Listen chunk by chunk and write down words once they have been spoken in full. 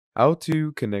How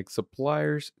to connect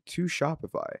suppliers to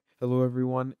Shopify. Hello,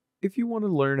 everyone. If you want to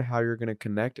learn how you're going to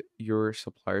connect your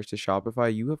suppliers to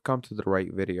Shopify, you have come to the right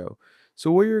video.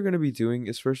 So, what you're going to be doing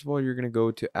is, first of all, you're going to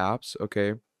go to apps,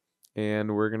 okay?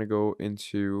 And we're going to go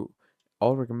into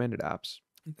all recommended apps.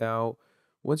 Now,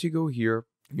 once you go here,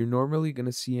 you're normally going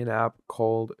to see an app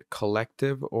called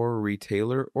Collective or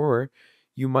Retailer, or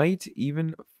you might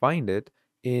even find it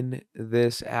in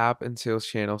this app and sales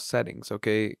channel settings,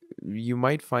 okay? You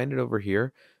might find it over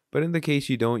here, but in the case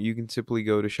you don't, you can simply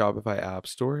go to Shopify App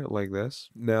Store like this.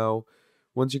 Now,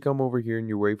 once you come over here and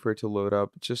you wait for it to load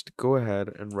up, just go ahead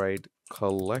and write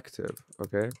Collective,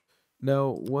 okay?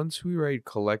 Now, once we write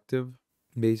Collective,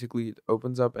 basically it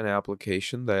opens up an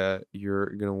application that you're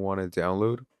going to want to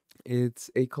download. It's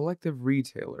a collective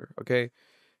retailer, okay?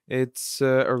 It's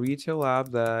a retail app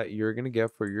that you're going to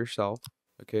get for yourself,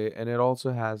 okay? And it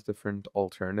also has different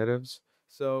alternatives.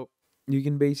 So you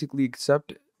can basically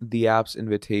accept the app's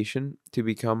invitation to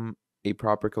become a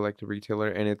proper collective retailer,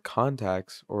 and it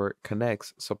contacts or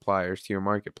connects suppliers to your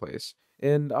marketplace.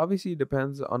 And obviously, it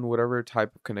depends on whatever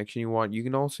type of connection you want. You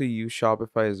can also use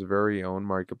Shopify's very own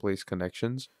marketplace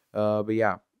connections. But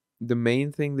yeah, the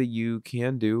main thing that you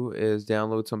can do is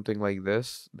download something like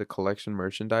this, the collection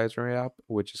merchandiser app,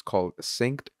 which is called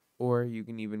Synced, or you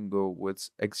can even go with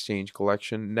Exchange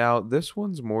Collection. Now, this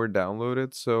one's more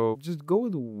downloaded, so just go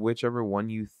with whichever one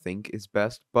you think is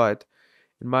best. But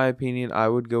in my opinion, I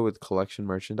would go with Collection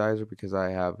Merchandiser because I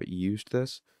have used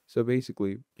this. So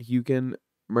basically, you can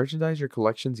merchandise your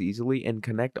collections easily and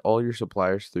connect all your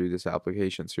suppliers through this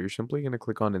application. So you're simply going to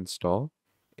click on install.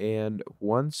 And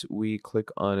once we click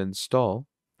on install,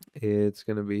 it's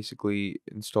going to basically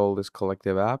install this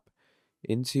collective app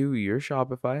into your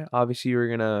Shopify. Obviously, you're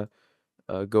going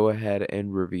to go ahead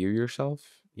and review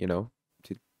yourself,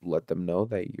 to let them know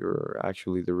that you're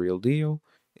actually the real deal.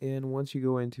 And once you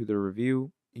go into the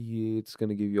review, it's going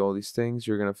to give you all these things.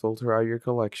 You're going to filter out your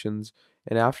collections.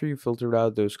 And after you filtered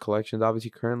out those collections,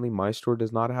 obviously, currently my store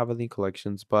does not have any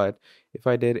collections, but if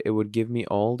I did, it would give me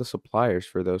all the suppliers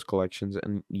for those collections,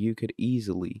 and you could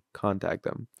easily contact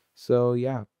them. So,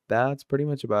 yeah, that's pretty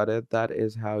much about it. That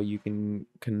is how you can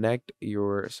connect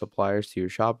your suppliers to your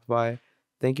Shopify.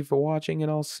 Thank you for watching, and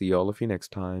I'll see all of you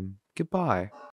next time. Goodbye.